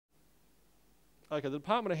Okay, the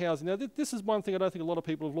Department of Housing. Now, this is one thing I don't think a lot of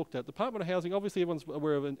people have looked at. The Department of Housing, obviously everyone's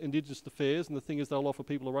aware of Indigenous affairs, and the thing is they'll offer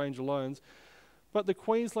people a range of loans. But the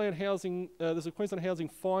Queensland Housing, there's a Queensland Housing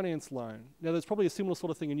Finance Loan. Now, there's probably a similar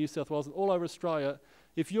sort of thing in New South Wales and all over Australia.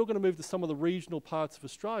 If you're going to move to some of the regional parts of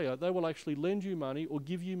Australia, they will actually lend you money or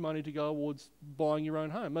give you money to go towards buying your own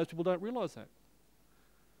home. Most people don't realise that.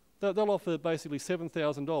 They'll offer basically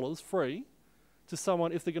 $7,000 free to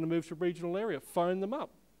someone if they're going to move to a regional area. Phone them up.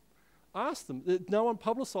 Ask them. No one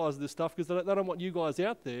publicises this stuff because they don't want you guys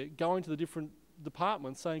out there going to the different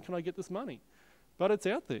departments saying, can I get this money? But it's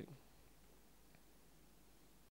out there.